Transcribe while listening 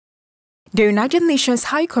The United Nations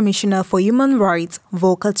High Commissioner for Human Rights,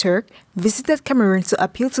 Volker Turk, visited Cameroon to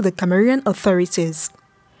appeal to the Cameroonian authorities.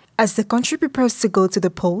 As the country prepares to go to the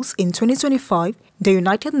polls in 2025, the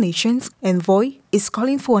United Nations envoy is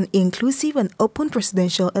calling for an inclusive and open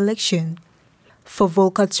presidential election. For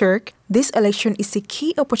Volker Turk, this election is a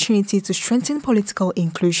key opportunity to strengthen political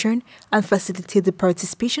inclusion and facilitate the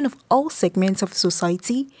participation of all segments of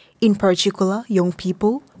society, in particular young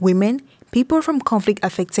people, women, people from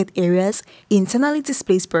conflict-affected areas, internally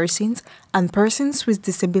displaced persons, and persons with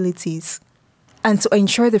disabilities, and to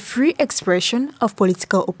ensure the free expression of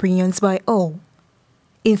political opinions by all.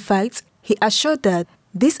 In fact, he assured that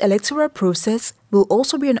this electoral process will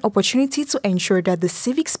also be an opportunity to ensure that the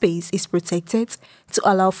civic space is protected to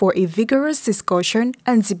allow for a vigorous discussion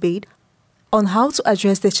and debate on how to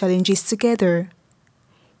address the challenges together.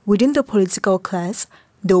 Within the political class,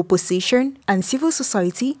 the opposition and civil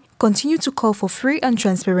society continue to call for free and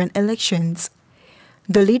transparent elections.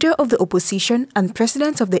 The leader of the opposition and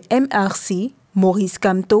president of the MRC, Maurice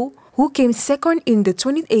Kamto, who came second in the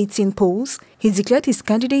 2018 polls, he declared his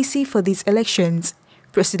candidacy for these elections.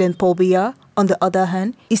 President Paul Biya, on the other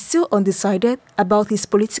hand, is still undecided about his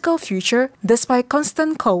political future despite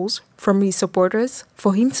constant calls from his supporters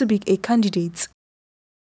for him to be a candidate.